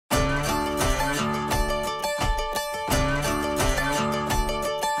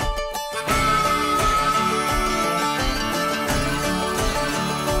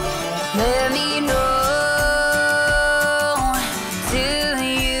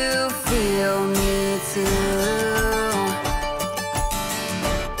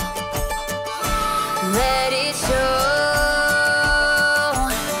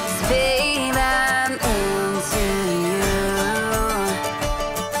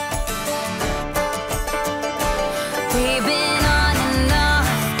We've been on and off,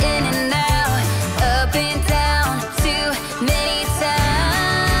 in and out, up and down, too many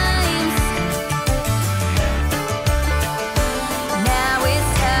times. Now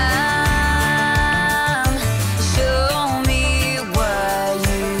it's time. Show me what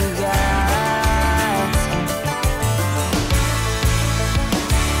you got.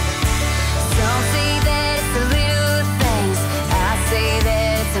 Some say that it's the little things. I say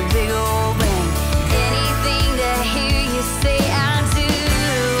that it's a big old ring. Anything to hear you say I do.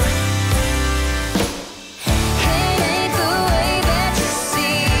 It ain't the way that you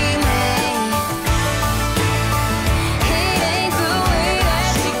see me. It ain't the way that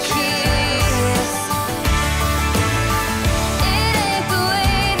you kiss. It ain't the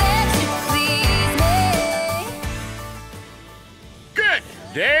way that you please me. Good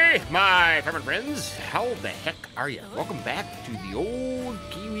day, my farming friends. How the heck are you? Welcome back to the Old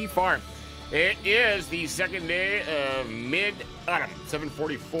Kiwi Farm. It is the second day of mid-autumn,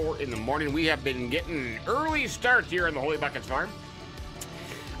 7:44 in the morning. We have been getting early starts here on the Holy Buckets Farm.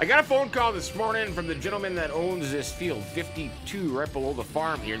 I got a phone call this morning from the gentleman that owns this field, 52, right below the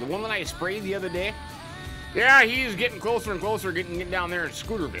farm here. The one that I sprayed the other day. Yeah, he's getting closer and closer, getting down there in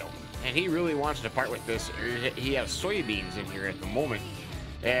Scooterville. And he really wants to part with this. He has soybeans in here at the moment,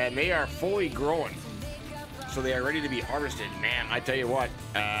 and they are fully growing. So they are ready to be harvested. Man, I tell you what,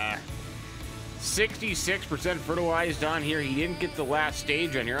 66% fertilized on here. He didn't get the last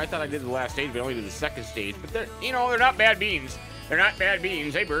stage on here. I thought I did the last stage, but only did the second stage. But they're not bad beans. They're not bad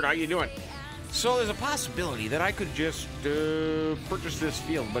beans. Hey, Bert, how you doing? So there's a possibility that I could just purchase this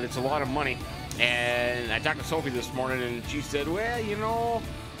field, but it's a lot of money. And I talked to Sophie this morning, and she said, well, you know,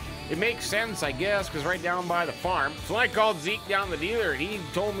 it makes sense, I guess, because right down by the farm. So I called Zeke down the dealer, and he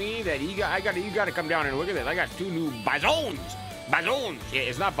told me that you got to come down and look at this. I got 2 new bisons. Bisons. Yeah,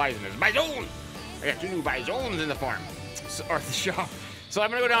 it's not bison, it's bisons. I got 2 new bisons in the farm, or the shop. So I'm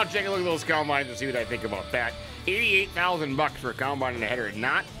gonna go down and take a look at those combines and see what I think about that. $88,000 for a combine and a header.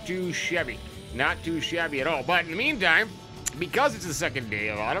 Not too shabby. Not too shabby at all. But in the meantime, because it's the second day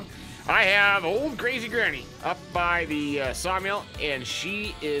of autumn, I have old crazy granny up by the sawmill, and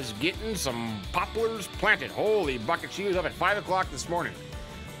she is getting some poplars planted. Holy bucket, she was up at 5 o'clock this morning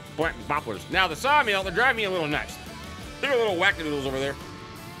planting poplars. Now the sawmill, they're driving me a little nuts. They're little wackadoodles over there.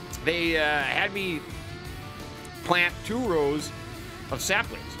 They had me plant 2 rows of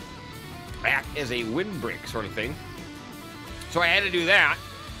saplings, act as a windbreak sort of thing. So I had to do that.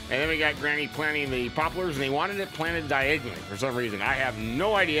 And then we got Granny planting the poplars, and they wanted it planted diagonally for some reason. I have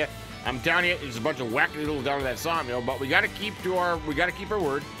no idea. I'm telling you, there's a bunch of wackadoodles down to that sawmill, but we got to keep our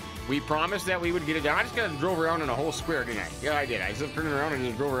word. We promised that we would get it done. I just kind of drove around in a whole square, didn't I? Yeah, I did. I just turned around and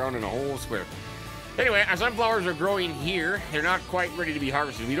just drove around in a whole square. Anyway, our sunflowers are growing here. They're not quite ready to be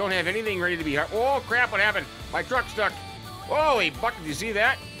harvested. We don't have anything ready to be harvested. Oh, crap, what happened? My truck stuck. Holy bucket, did you see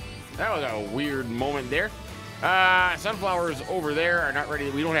that? That was a weird moment there. Sunflowers over there are not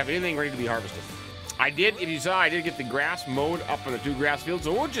ready. We don't have anything ready to be harvested. If you saw, I did get the grass mowed up on the 2 grass fields,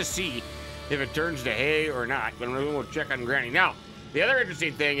 so we'll just see if it turns to hay or not. But we're going to check on Granny. Now, the other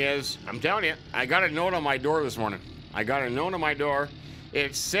interesting thing is, I'm telling you, I got a note on my door this morning.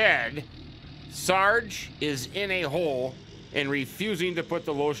 It said, Sarge is in a hole and refusing to put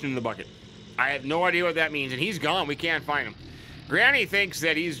the lotion in the bucket. I have no idea what that means, and he's gone. We can't find him. Granny thinks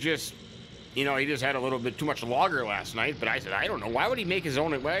that he's just, you know, he just had a little bit too much lager last night, but I said, I don't know. Why would he make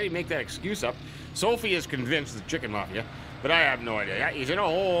that excuse up? Sophie is convinced, the chicken mafia, but I have no idea. He's in a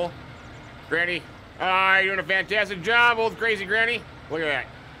hole. Granny, you're doing a fantastic job, old crazy Granny. Look at that.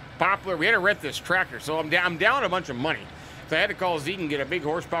 Poplar, we had to rent this tractor, so I'm down a bunch of money. So I had to call Zeke and get a big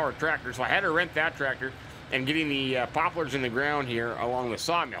horsepower tractor, so I had to rent that tractor and getting the poplars in the ground here along the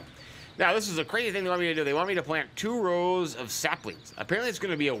sawmill. Now, this is a crazy thing they want me to do. They want me to plant 2 rows of saplings. Apparently, it's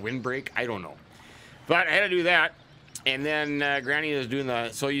going to be a windbreak. I don't know. But I had to do that. And then Granny is doing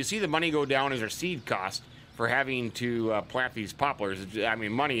so you see the money go down as our seed cost for having to plant these poplars. I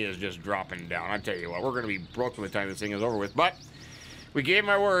mean, money is just dropping down. I tell you what, we're going to be broke by the time this thing is over with. But we gave him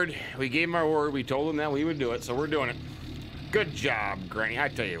our word. We told him that we would do it, so we're doing it. Good job, Granny. I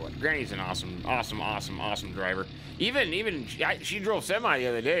tell you what, Granny's an awesome driver. Even she drove semi the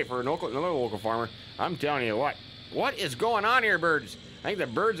other day for another local farmer. I'm telling you what is going on here, birds? I think the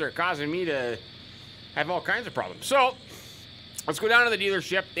birds are causing me to have all kinds of problems. So let's go down to the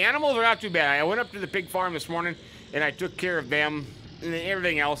dealership. The animals are not too bad. I went up to the pig farm this morning and I took care of them. And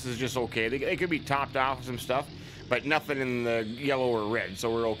everything else is just okay. They could be topped off with some stuff, but nothing in the yellow or red, so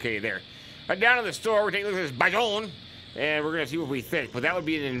we're okay there. But down to the store, we're taking a look at this bison, and we're going to see what we think. But that would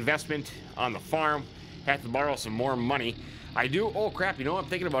be an investment on the farm. Have to borrow some more money. Oh crap, you know what I'm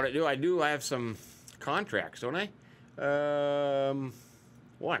thinking about it. I do have some contracts, don't I? One.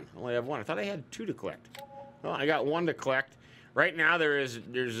 I only have one. I thought I had 2 to collect. Well, I got 1 to collect. Right now, there's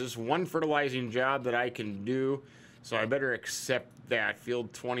this 1 fertilizing job that I can do, so I better accept that.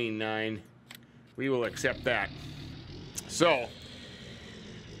 Field 29. We will accept that. So,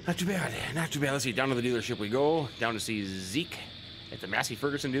 not too bad. Not too bad. Let's see. Down to the dealership we go. Down to see Zeke at the Massey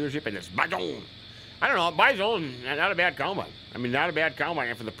Ferguson dealership, and it's Bison. I don't know. Bison, not a bad combine. I mean, not a bad combine.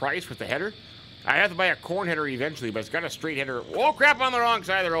 And for the price with the header, I have to buy a corn header eventually, but it's got a straight header. Oh, crap, on the wrong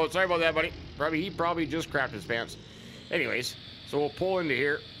side of the road. Sorry about that, buddy. He probably just crapped his pants. Anyways, so we'll pull into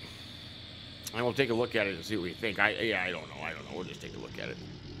here, and we'll take a look at it and see what we think. I don't know. We'll just take a look at it.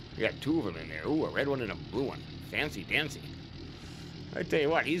 We got 2 of them in there. Ooh, a red one and a blue one. Fancy dancy. I tell you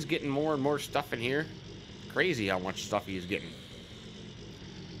what, he's getting more and more stuff in here. Crazy how much stuff he's getting.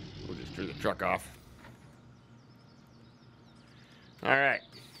 We'll just turn the truck off. All right.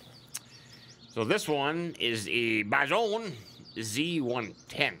 So this one is a Bison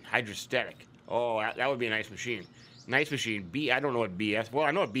Z110 hydrostatic. Oh, that would be a nice machine. Nice machine. I don't know what BS. Well,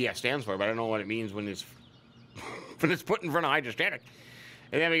 I know what BS stands for, but I don't know what it means when it's when it's put in front of hydrostatic.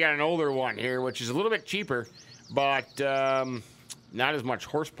 And then we got an older one here, which is a little bit cheaper, but not as much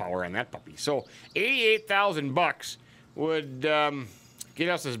horsepower on that puppy. So 88,000 bucks would get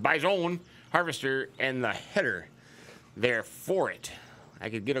us this Bison harvester and the header there for it. I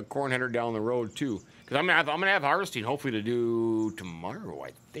could get a corn header down the road too, because I'm gonna have harvesting hopefully to do tomorrow.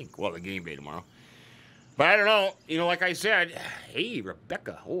 I think. Well, the game day tomorrow. But I don't know. You know, like I said, hey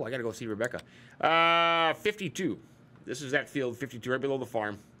Rebecca. Oh, I gotta go see Rebecca. 52. This is that field 52 right below the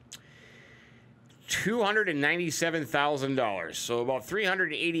farm. $297,000. So about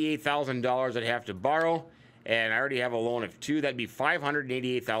 $388,000 I'd have to borrow, and I already have a loan of 2. That'd be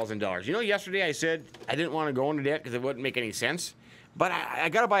 $588,000. You know, yesterday I said I didn't want to go into debt because it wouldn't make any sense. But I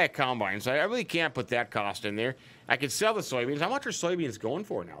got to buy a combine, so I really can't put that cost in there. I could sell the soybeans. How much are soybeans going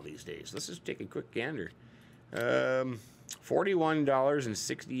for now these days? Let's just take a quick gander.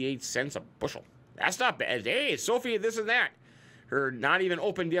 $41.68 a bushel. That's not bad. Hey, Sophie, this and that. Her not even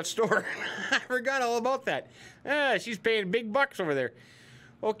opened yet store. I forgot all about that. She's paying big bucks over there.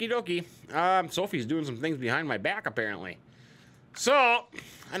 Okie dokie. Sophie's doing some things behind my back, apparently. So,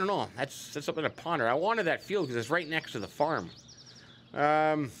 I don't know. That's something to ponder. I wanted that field because it's right next to the farm.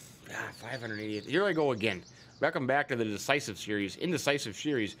 588. Here I go again. Welcome back to the indecisive series.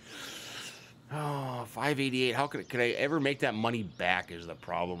 Oh, 588. How could I ever make that money back is the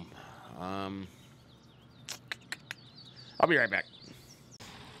problem. I'll be right back.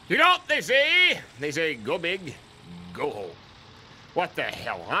 You know what they say? They say go big, go home. What the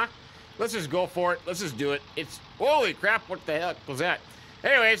hell, huh? Let's just go for it. Let's just do it. It's, holy crap, what the heck was that?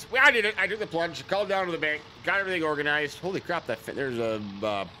 Anyways, I did it. I took the plunge, called down to the bank, got everything organized. Holy crap, there's a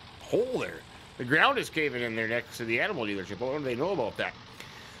hole there. The ground is caving in there next to the animal dealership. What do they know about that?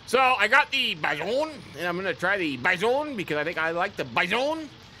 So I got the Bison, and I'm going to try the Bison because I think I like the Bison.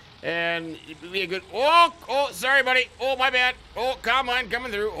 And it'd be a good, oh, sorry, buddy. Oh, my bad. Oh, combine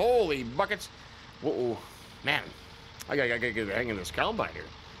coming through. Holy buckets. Whoa, man. I gotta get the hang of this combine here.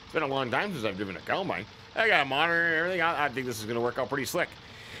 It's been a long time since I've driven a combine. I got a monitor and everything. I think this is going to work out pretty slick.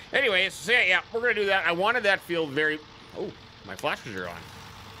 Anyways, so yeah, we're going to do that. I wanted that field very... Oh, my flashers are on.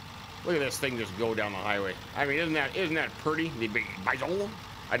 Look at this thing just go down the highway. I mean, isn't that pretty? The big Bison.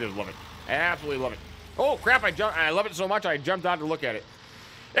 I just love it. I absolutely love it. Oh, crap, I love it so much I jumped out to look at it.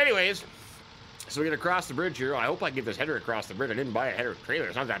 Anyways, so we're going to cross the bridge here. I hope I can get this header across the bridge. I didn't buy a header trailer.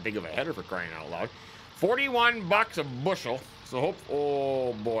 It's not that big of a header for crying out loud. 41 bucks a bushel. So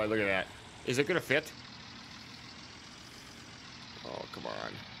oh boy, look at that. Is it going to fit? Oh, come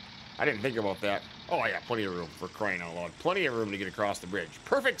on. I didn't think about that. Oh, yeah, plenty of room for crying out loud. Plenty of room to get across the bridge.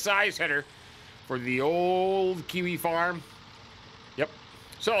 Perfect size header for the old Kiwi Farm. Yep.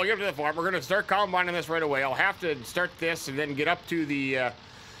 So we'll get up to the farm. We're going to start combining this right away. I'll have to start this and then get up to the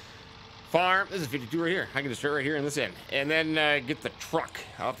farm. This is 52 right here. I can just start right here in this end. And then get the truck.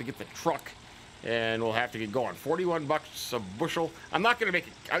 I'll have to get the truck. And we'll have to get going. 41 bucks a bushel. I'm not going to make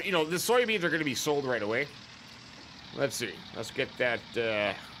it, you know, the soybeans are going to be sold right away. Let's see. Let's get that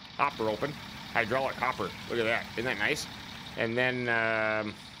hopper open. Hydraulic hopper. Look at that. Isn't that nice? And then,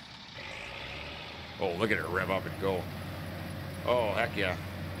 oh, look at her rev up and go. Oh, heck yeah.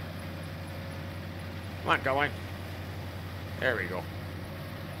 Come on, combine. There we go.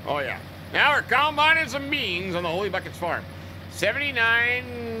 Oh, yeah. Now we're combining some beans on the Holy Buckets farm.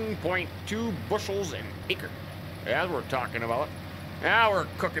 79.2 bushels an acre. That's what we're talking about. Now we're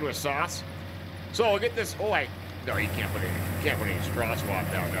cooking with sauce. So we'll get this. Oh, no, you can't put any straw swap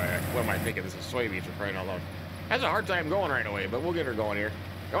down. What am I thinking? This is soybeans for crying out loud. Has a hard time going right away, but we'll get her going here.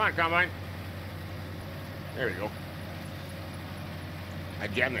 Come on, combine. There we go. I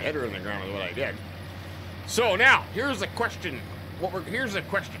jammed the header in the ground is what I did. So now, here's the question. Here's the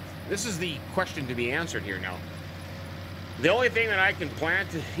question. This is the question to be answered here now. The only thing that I can plant,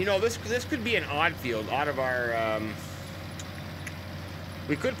 you know, this could be an odd field out of our,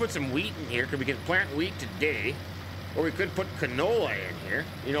 we could put some wheat in here, because we can plant wheat today, or we could put canola in here.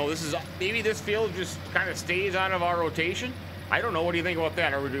 You know, this is, maybe this field just kind of stays out of our rotation. I don't know. What do you think about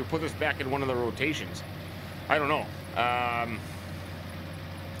that? Or would we put this back in one of the rotations? I don't know. I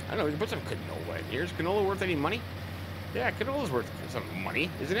don't know. We can put some canola in here. Is canola worth any money? Yeah, canola's worth some money,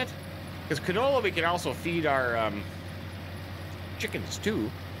 isn't it? Because canola we can also feed our chickens too.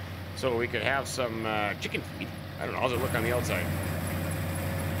 So we could have some chicken feed. I don't know. How's it look on the outside?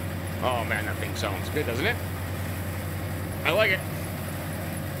 Oh man, that thing sounds good, doesn't it? I like it.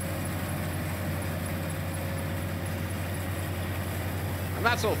 I'm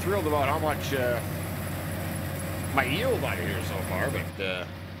not so thrilled about how much my yield out of here so far, but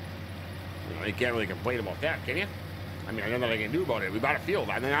you know, you can't really complain about that, can you? I mean, I know nothing I can do about it. We bought a field.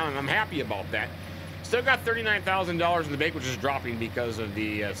 I'm happy about that. Still got $39,000 in the bank, which is dropping because of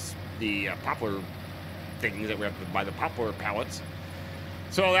the poplar things that we have to buy, the poplar pallets.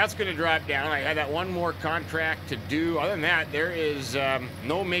 So that's going to drop down. I had that one more contract to do. Other than that, there is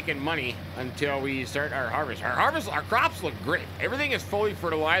no making money until we start our harvest. Our crops look great. Everything is fully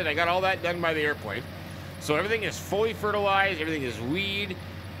fertilized. I got all that done by the airplane. So everything is fully fertilized. Everything is weed,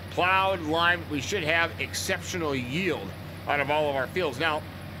 plowed, limed. We should have exceptional yield out of all of our fields. Now,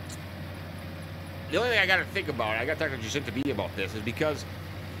 the only thing I got to think about, I got to talk to Jacinta B about this, is because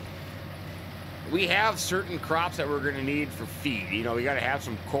we have certain crops that we're going to need for feed. You know, we got to have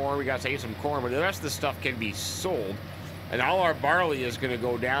some corn. We got to save some corn, but the rest of the stuff can be sold. And all our barley is going to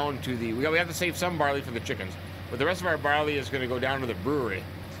go down to the. We have to save some barley for the chickens, but the rest of our barley is going to go down to the brewery,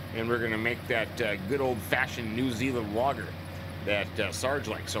 and we're going to make that good old-fashioned New Zealand lager that Sarge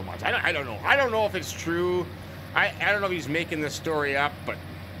likes so much. I don't know. I don't know if it's true. I don't know if he's making this story up, but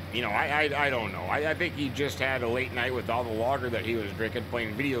you know, I don't know. I think he just had a late night with all the lager that he was drinking,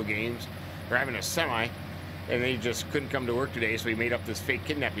 playing video games, or having a semi, and he just couldn't come to work today, so he made up this fake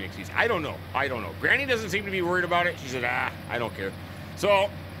kidnapping excuse. I don't know. Granny doesn't seem to be worried about it. She said, I don't care. So,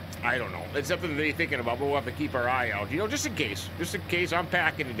 I don't know. It's something to be thinking about, but we'll have to keep our eye out. You know, just in case. Just in case. I'm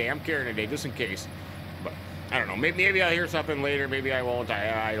packing today. I'm carrying today, just in case. But, I don't know. Maybe I'll hear something later. Maybe I won't.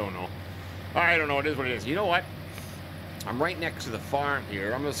 I don't know. I don't know. It is what it is. You know what? I'm right next to the farm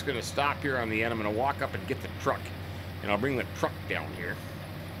here. I'm just going to stop here on the end. I'm going to walk up and get the truck, and I'll bring the truck down here.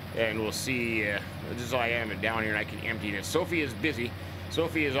 And we'll see, this is all I am down here, and I can empty it. Sophie is busy.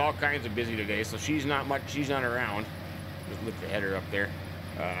 Sophie is all kinds of busy today, so she's not around. Just lift the header up there.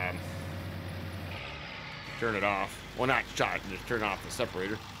 Turn it off. Well, not shot, just turn off the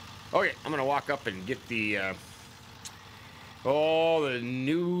separator. Okay, I'm gonna walk up and get the, the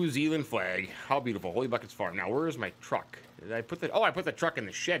New Zealand flag. How beautiful, Holy Buckets Farm. Now, where is my truck? Did I put the, I put the truck in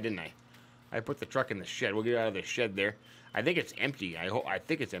the shed, didn't I? I put the truck in the shed. We'll get out of the shed there. I think it's empty. I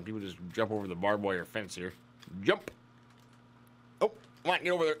think it's empty. We'll just jump over the barbed wire fence here. Jump. Oh, come on,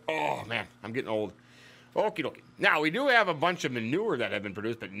 get over there. Oh, man, I'm getting old. Okie dokie. Now, we do have a bunch of manure that have been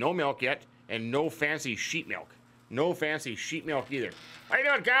produced, but no milk yet, and no fancy sheep milk. No fancy sheep milk either. How you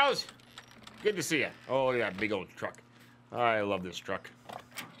doing, cows? Good to see you. Oh, look at that big old truck. I love this truck.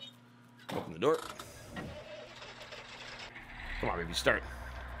 Open the door. Come on, baby, start.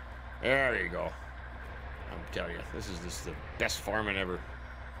 There you go. I'm telling you, this is the best farming ever.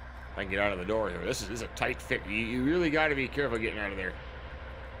 If I can get out of the door here. This is a tight fit. You really got to be careful getting out of there.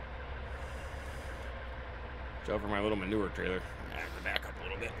 Watch out for my little manure trailer. I have to back up a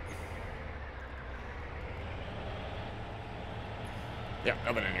little bit. Yep,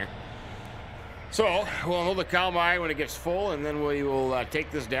 oven in here. So, we'll hold the cow by when it gets full, and then we will take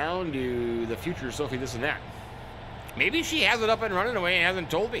this down to the future Sophie this and that. Maybe she has it up and running away and hasn't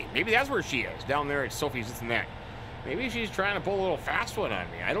told me. Maybe that's where she is, down there at Sophie's this and that. Maybe she's trying to pull a little fast one on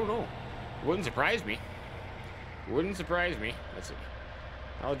me. I don't know. It wouldn't surprise me. Wouldn't surprise me. Let's see.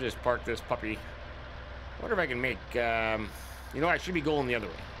 I'll just park this puppy. I wonder if I can make, you know, I should be going the other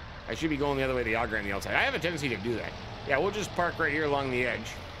way. I should be going the other way, the auger on the outside. I have a tendency to do that. Yeah, we'll just park right here along the edge.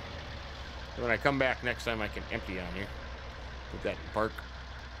 And when I come back next time, I can empty on here. Put that in park.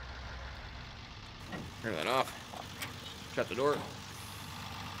 Turn that off. Shut the door.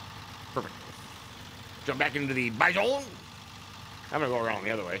 Perfect. Jump back into the bison. I'm going to go around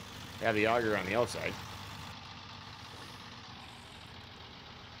the other way. Have the auger on the outside.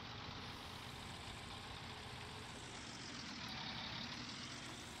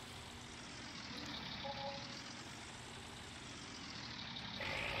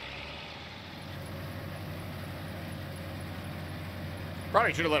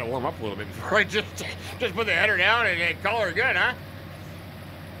 Probably should have let it warm up a little bit before I just put the header down and call her good, huh?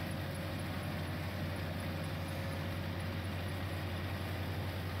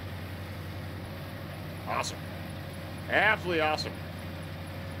 Awesome. Absolutely awesome.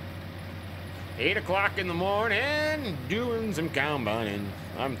 8 o'clock in the morning, doing some combining.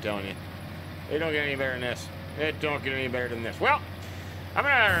 I'm telling you, it don't get any better than this. It don't get any better than this. Well, I'm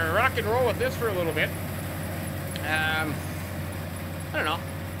gonna rock and roll with this for a little bit. I don't know.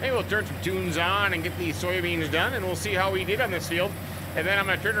 Maybe we'll turn some tunes on and get these soybeans done, and we'll see how we did on this field. And then I'm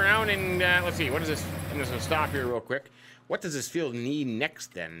gonna turn around and let's see. What is this? I'm just gonna stop here real quick. What does this field need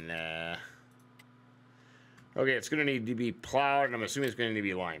next then? Okay, it's going to need to be plowed, and I'm assuming it's going to need to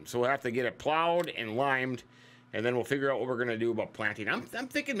be limed. So we'll have to get it plowed and limed, and then we'll figure out what we're going to do about planting. I'm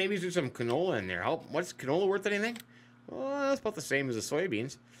thinking maybe do some canola in there. What's canola worth anything? Well, it's about the same as the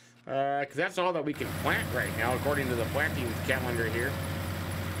soybeans, because that's all that we can plant right now, according to the planting calendar here.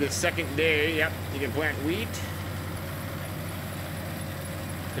 The second day, yep, you can plant wheat,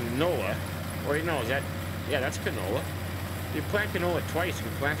 canola. Wait, no, is that? Yeah, that's canola. You plant canola twice. You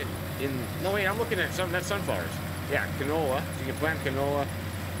can plant it in. No, wait, I'm looking at that's sunflowers. Yeah, canola. So you can plant canola,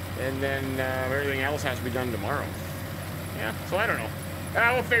 and then everything else has to be done tomorrow. Yeah, so I don't know.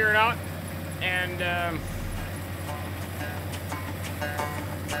 We'll figure it out, and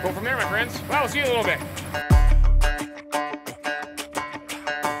go from there, my friends. Well, I'll see you in a little bit.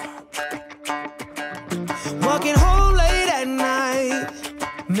 Walking home late at night,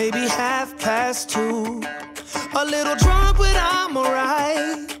 maybe 2:30. A little drunk, but I'm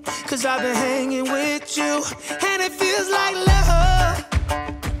alright, 'cause I've been hanging with you, and it feels like love.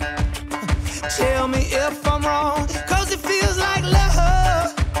 Tell me if I'm wrong, 'cause it feels like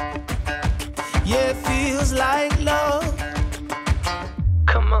love. Yeah, it feels like love.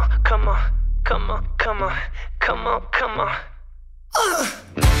 Come on, come on, come on, come on, come on, come on.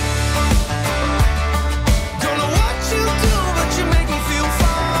 Don't know what you do, but you make me feel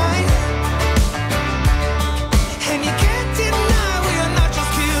fine. And you can't deny we are not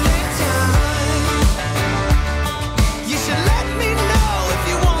just killing time. You should let me know if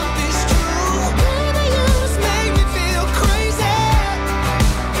you want this true. Baby, you just make me feel crazy.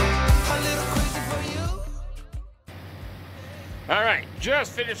 A little crazy for you. All right,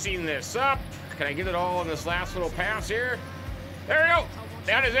 just finishing this up. Can I get it all in this last little pass here? There we go.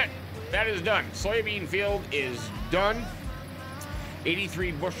 That is it. That is done. Soybean field is done.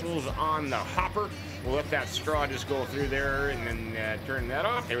 83 bushels on the hopper. We'll let that straw just go through there and then turn that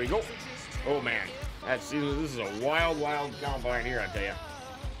off. There we go. Oh man, this is a wild combine here, I tell you.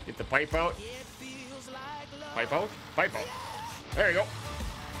 Get the pipe out. Pipe out. Pipe out. There you go.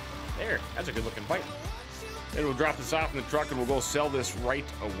 There. That's a good looking pipe. Then we'll drop this off in the truck and we'll go sell this right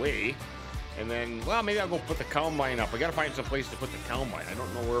away. And then, well, maybe I'll go put the combine up. I gotta find some place to put the combine. I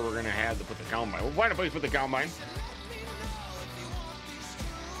don't know where we're gonna have to put the combine. We'll find a place to put the combine.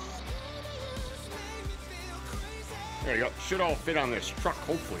 There you go. Should all fit on this truck,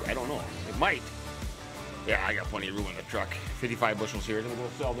 hopefully. I don't know. It might. Yeah, I got plenty of room in the truck. 55 bushels here. Then we'll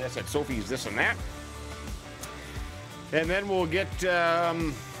go sell this at Sophie's, this and that. And then we'll get,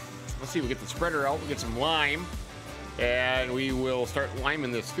 let's see, we'll get the spreader out. We'll get some lime. And we will start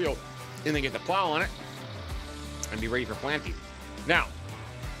liming this field. And then get the plow on it. And be ready for planting. Now,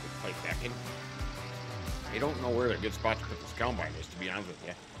 pipe back in. I don't know where the good spot to put this combine is, to be honest with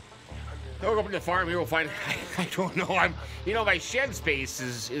you. We'll go up to the farm here, we'll find, I don't know, my shed space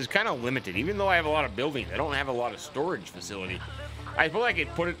is kind of limited. Even though I have a lot of buildings, I don't have a lot of storage facility. I feel like I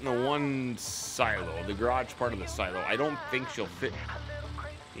could put it in the one silo, the garage part of the silo. I don't think she'll fit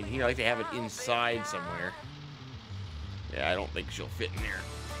in here. I like to have it inside somewhere. Yeah, I don't think she'll fit in there.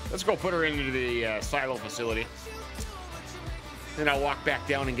 Let's go put her into the silo facility. Then I'll walk back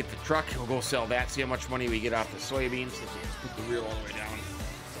down and get the truck. We'll go sell that, see how much money we get off the soybeans. Let's put the wheel all the way down.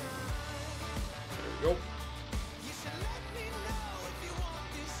 There we go.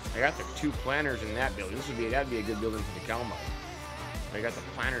 I got the 2 planters in that building. That'd be a good building for the combine. I got the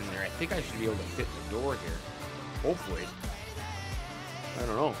planters in there. I think I should be able to fit the door here. Hopefully. I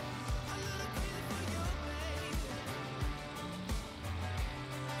don't know.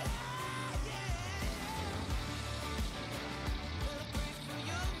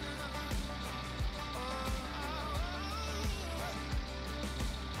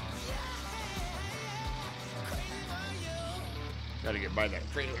 Gotta get by that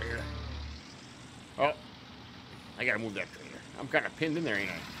trailer here. Oh, I gotta move that trailer. I'm kind of pinned in there, ain't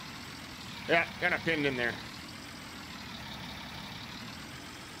I? Yeah, kind of pinned in there.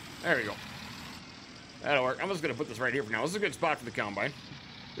 There we go. That'll work. I'm just gonna put this right here for now. This is a good spot for the combine.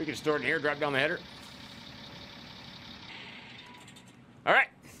 We can store it in here, drop down the header. All right,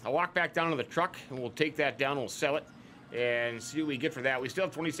 I'll walk back down to the truck, and we'll take that down, and we'll sell it, and see what we get for that. We still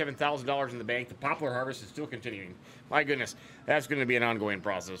have $27,000 in the bank. The poplar harvest is still continuing. My goodness, that's going to be an ongoing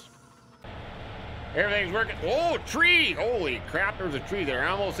process. Everything's working. Oh, tree! Holy crap, there's a tree there. I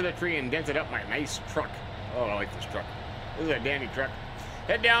almost hit a tree and dented up my nice truck. Oh, I like this truck. This is a dandy truck.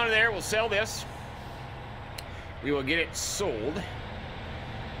 Head down to there, we'll sell this. We will get it sold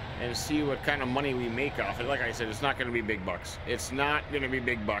and see what kind of money we make off it. Like I said, it's not going to be big bucks. It's not going to be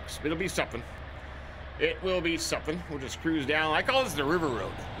big bucks. It'll be something. It will be something. We'll just cruise down. I call this the river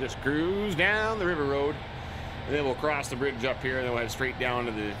road. Just cruise down the river road. And then we'll cross the bridge up here, and then we'll head straight down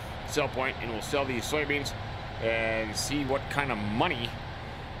to the sell point, and we'll sell these soybeans and see what kind of money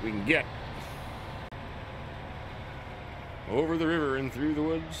we can get. Over the river and through the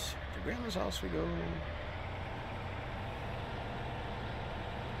woods. To Grandma's house we go.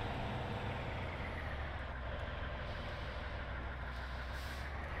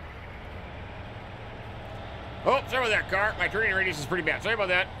 Oh, sorry about that, car. My turning radius is pretty bad. Sorry about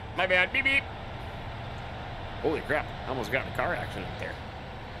that. My bad. Beep, beep. Holy crap. I almost got in a car accident there.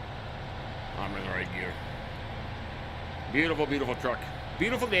 I'm in the right gear. Beautiful, beautiful truck.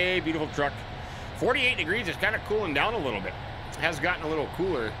 Beautiful day, beautiful truck. 48 degrees. It's kind of cooling down a little bit. It has gotten a little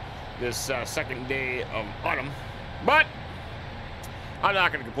cooler this second day of autumn. But I'm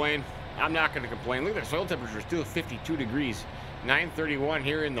not going to complain. I'm not going to complain. Look at the soil temperature. Still 52 degrees. 9:31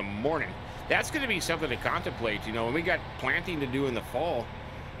 here in the morning. That's going to be something to contemplate. You know, when we got planting to do in the fall,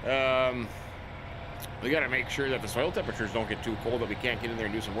 we got to make sure that the soil temperatures don't get too cold that we can't get in there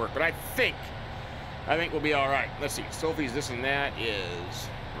and do some work. But I think we'll be all right. Let's see. Sophie's This and That is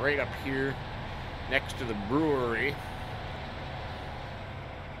right up here next to the brewery.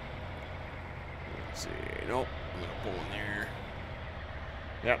 Let's see. Nope. I'm going to pull in there.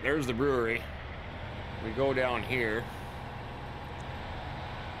 Yep, there's the brewery. We go down here.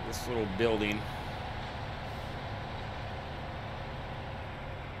 This little building.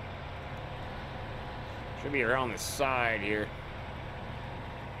 Should be around the side here.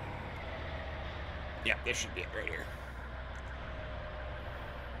 Yeah, this should be it right here.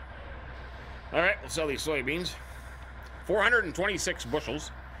 All right, we'll sell these soybeans. 426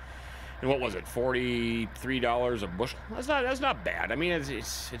 bushels. And what was it? $43 a bushel. That's not bad. I mean,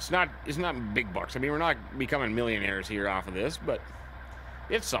 it's not big bucks. I mean, we're not becoming millionaires here off of this, but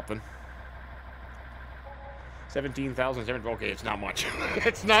it's something. 17,000. Okay, it's not much.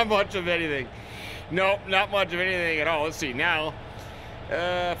 It's not much of anything. Nope, not much of anything at all. Let's see now.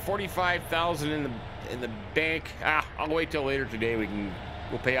 45,000 in the bank. I'll wait till later today.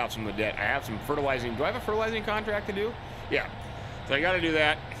 We'll pay out some of the debt. I have some fertilizing. Do I have a fertilizing contract to do? Yeah. So I got to do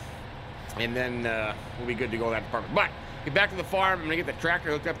that, and then we'll be good to go in that department. But get back to the farm. I'm gonna get the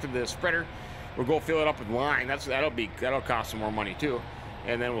tractor hooked up to the spreader. We'll go fill it up with lime. That'll cost some more money too.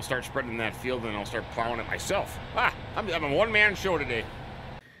 And then we'll start spreading that field, and I'll start plowing it myself. I'm a one-man show today.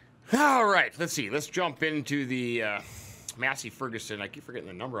 All right, let's see. Let's jump into the Massey Ferguson. I keep forgetting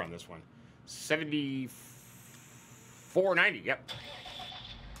the number on this one. 7490. Yep.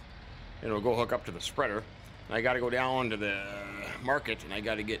 And we'll go hook up to the spreader. I got to go down to the market, and I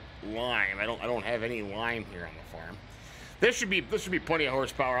got to get lime. I don't have any lime here on the farm. This should be plenty of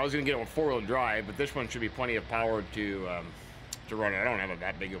horsepower. I was gonna get it with 4-wheel drive, but this one should be plenty of power to run it. I don't have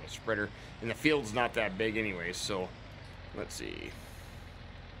that big of a spreader, and the field's not that big anyway. So let's see.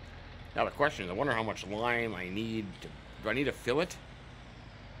 Now the question is, I wonder how much lime I need to. Do I need to fill it? I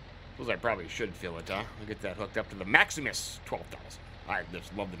suppose I probably should fill it, huh? I'll get that hooked up to the Maximus 12,000. I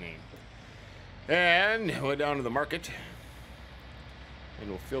just love the name. And we'll down to the market, and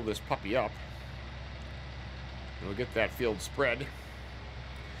we'll fill this puppy up. And we'll get that field spread.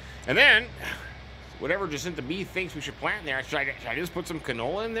 And then, whatever Jacinta B thinks we should plant in there, should I just put some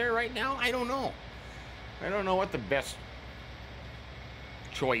canola in there right now? I don't know. I don't know what the best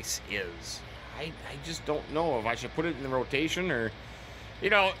choice is. I just don't know if I should put it in the rotation or,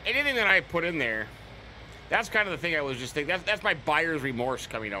 you know, anything that I put in there. That's kind of the thing I was just thinking. That's my buyer's remorse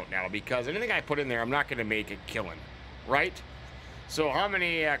coming out now, because anything I put in there, I'm not going to make a killing, right? So how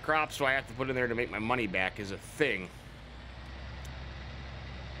many crops do I have to put in there to make my money back is a thing.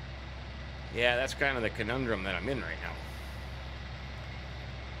 Yeah, that's kind of the conundrum that I'm in right now.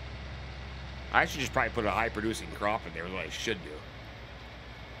 I should just probably put a high-producing crop in there is what I should do.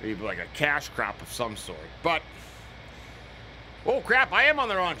 Maybe like a cash crop of some sort. But, oh crap, I am on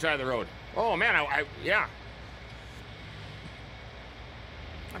the wrong side of the road. Oh man, yeah.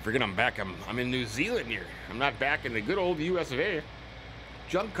 I forget I'm back. I'm in New Zealand here. I'm not back in the good old US of A.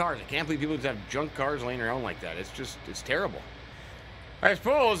 Junk cars. I can't believe people just have junk cars laying around like that. It's terrible. I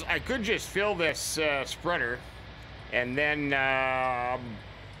suppose I could just fill this spreader and then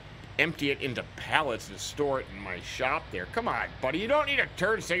empty it into pallets and store it in my shop there. Come on, buddy, you don't need a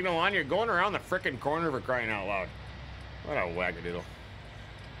turn signal on. You're going around the frickin' corner for crying out loud. What a wackadoodle.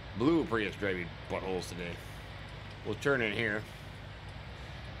 Blue Prius driving buttholes today. We'll turn in here.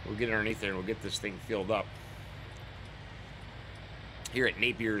 We'll get underneath there and we'll get this thing filled up. Here at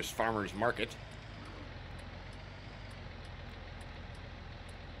Napier's Farmers Market.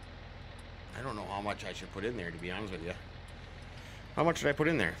 I don't know how much I should put in there, to be honest with you. How much should I put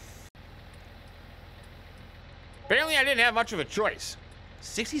in there? Apparently I didn't have much of a choice.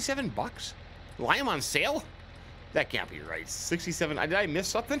 67 bucks? Lime on sale? That can't be right. 67. Did I miss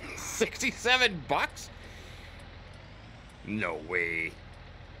something? 67 bucks? No way.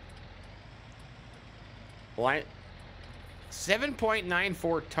 Lime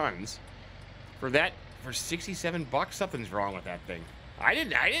 7.94 tons for that, for 67 bucks. Something's wrong with that thing. I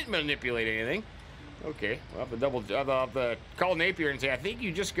didn't manipulate anything. Okay, well, I'll have to call Napier and say, I think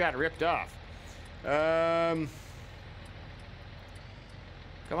you just got ripped off. Come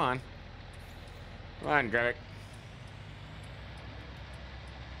on. Come on, Greg.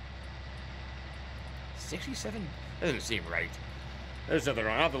 67? That doesn't seem right. There's nothing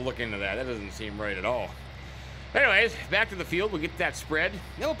wrong. I'll have to look into that. That doesn't seem right at all. Anyways, back to the field. We'll get that spread.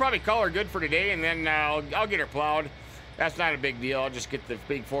 Then we'll probably call her good for today, and then I'll get her plowed. That's not a big deal. I'll just get the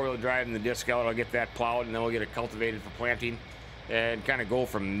big four-wheel drive and the disc out. I'll get that plowed, and then we'll get it cultivated for planting and kind of go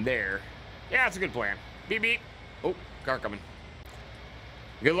from there. Yeah, it's a good plan. Beep, beep. Oh, car coming.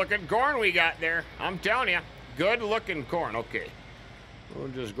 Good-looking corn we got there. I'm telling you, good-looking corn. Okay. We'll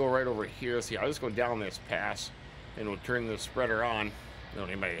just go right over here. See, I'll just go down this pass, and we'll turn the spreader on. I don't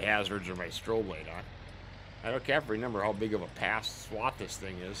need my hazards or my strobe light on. I can't remember how big of a pass swath this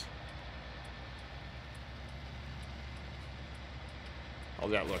thing is.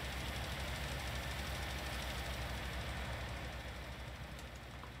 How's that look?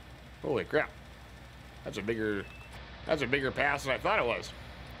 Holy crap. That's a bigger pass than I thought it was.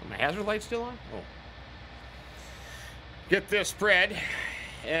 Are my hazard light still on? Oh. Get this spread.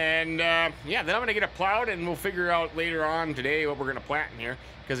 And yeah, then I'm gonna get it plowed and we'll figure out later on today what we're gonna plant in here,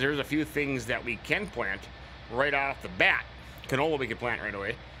 because there's a few things that we can plant right off the bat. Canola we can plant right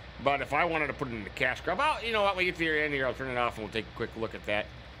away. But if I wanted to put it in the cash crop, you know what, when we get to the end here, I'll turn it off and we'll take a quick look at that.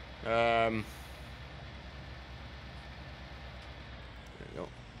 There we go.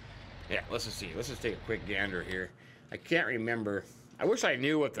 Yeah, let's just see. Let's just take a quick gander here. I can't remember. I wish I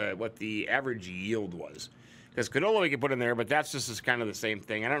knew what the average yield was. Because canola we can put in there, but that's just kind of the same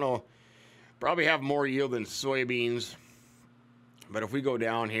thing. I don't know. Probably have more yield than soybeans. But if we go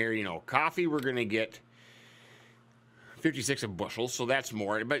down here, you know, coffee we're going to get 56 a bushel, so that's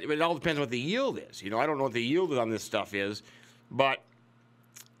more. But it all depends on what the yield is. You know, I don't know what the yield on this stuff is. But,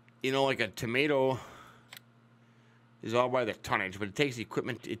 you know, like a tomato is all by the tonnage. But it takes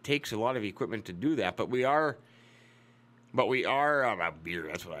equipment. It takes a lot of equipment to do that. But we are beer.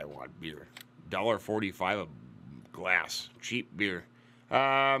 That's what I want, beer. $1.45 a glass, cheap beer.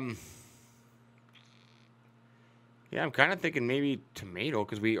 Yeah, I'm kind of thinking maybe tomato,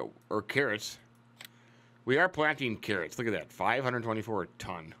 or carrots. We are planting carrots. Look at that, 524 a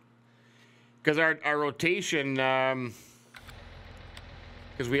ton. Because our rotation,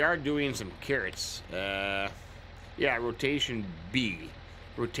 because we are doing some carrots. Yeah, rotation B,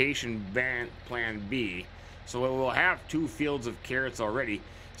 plan B. So we'll have 2 fields of carrots already.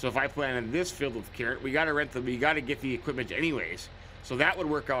 So if I planted this field of carrot, we got to get the equipment anyways. So that would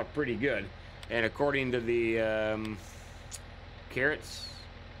work out pretty good. And according to the carrots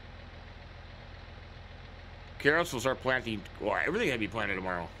will start planting. Well, everything had to be planted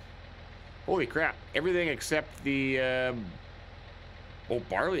tomorrow. Holy crap! Everything except the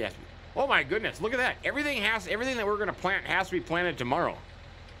barley has to be. Oh my goodness! Look at that! Everything that we're gonna plant has to be planted tomorrow.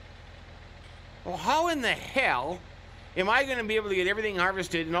 Well, how in the hell am I going to be able to get everything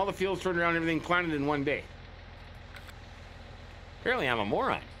harvested and all the fields turned around and everything planted in one day? Apparently I'm a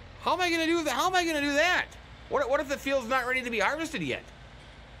moron. How am I going to do that? How am I going to do that? What if the field's not ready to be harvested yet?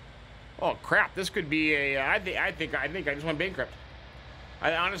 Oh crap, this could be a I think I just went bankrupt.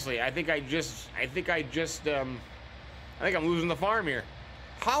 Honestly, I think I'm losing the farm here.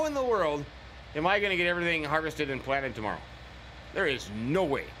 How in the world am I going to get everything harvested and planted tomorrow? There is no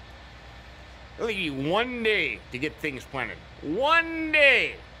way. It'll give you 1 day to get things planted. 1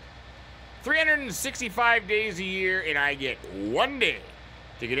 day. 365 days a year, and I get 1 day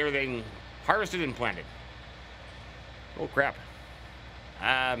to get everything harvested and planted. Oh, crap.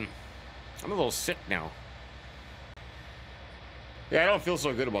 I'm a little sick now. Yeah, I don't feel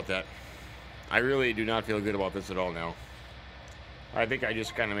so good about that. I really do not feel good about this at all now. I think I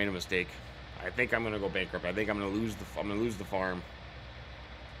just kind of made a mistake. I think I'm gonna go bankrupt. I think I'm gonna lose the farm.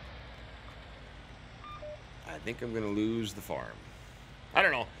 I think I'm gonna lose the farm. I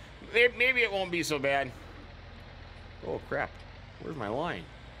don't know. Maybe it won't be so bad. Oh crap! Where's my line?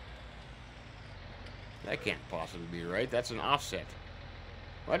 That can't possibly be right. That's an offset.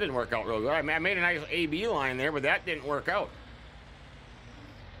 Well, that didn't work out real good. I made a nice AB line there, but that didn't work out.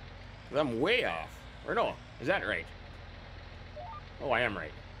 I'm way off. Or no, is that right? Oh, I am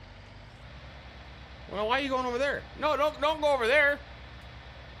right. Well, why are you going over there? No, don't go over there.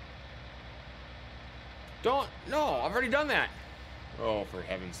 No, I've already done that. Oh, for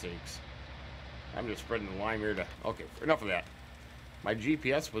heaven's sakes. I'm just spreading the lime here to... Okay, enough of that. My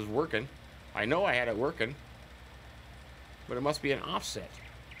GPS was working. I know I had it working. But it must be an offset.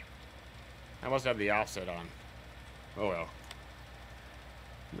 I must have the offset on. Oh, well.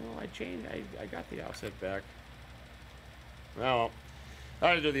 No, I changed. I got the offset back. Well, I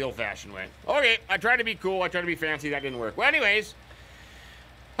had to do the old-fashioned way. Okay, I tried to be cool. I tried to be fancy. That didn't work. Well, anyways...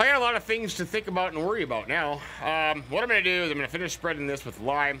 I got a lot of things to think about and worry about now. What I'm going to do is I'm going to finish spreading this with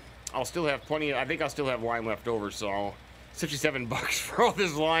lime. I'll still have plenty. I think I'll still have lime left over, so $67 for all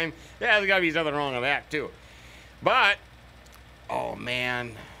this lime. Yeah, there's got to be something wrong with that too. But oh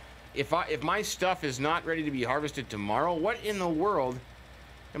man, if my stuff is not ready to be harvested tomorrow, what in the world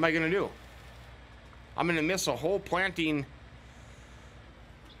am I going to do? I'm going to miss a whole planting.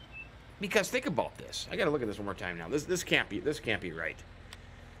 Because think about this. I got to look at this one more time now. This can't be right.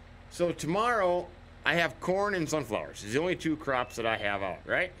 So tomorrow, I have corn and sunflowers. It's the only two crops that I have out,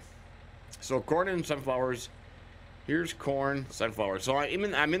 right? So corn and sunflowers. Here's corn, sunflowers. So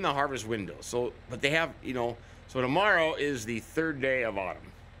I'm in the harvest window. So, but they have, you know. So tomorrow is the 3rd day of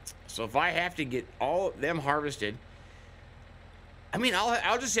autumn. So if I have to get all of them harvested, I mean,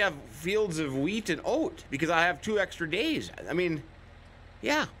 I'll just have fields of wheat and oat because I have 2 extra days. I mean,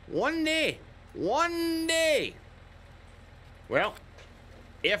 yeah, 1 day, 1 day. Well.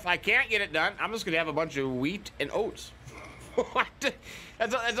 If I can't get it done, I'm just going to have a bunch of wheat and oats.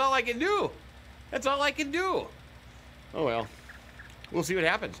 That's all I can do. That's all I can do. Oh, well. We'll see what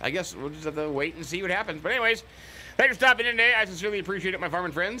happens. I guess we'll just have to wait and see what happens. But anyways, thanks for stopping in today. I sincerely appreciate it, my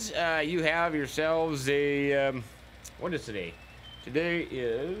farming friends. You have yourselves a... what is today? Today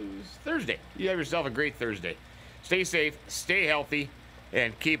is Thursday. You have yourself a great Thursday. Stay safe, stay healthy,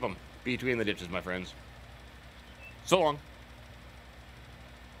 and keep them between the ditches, my friends. So long.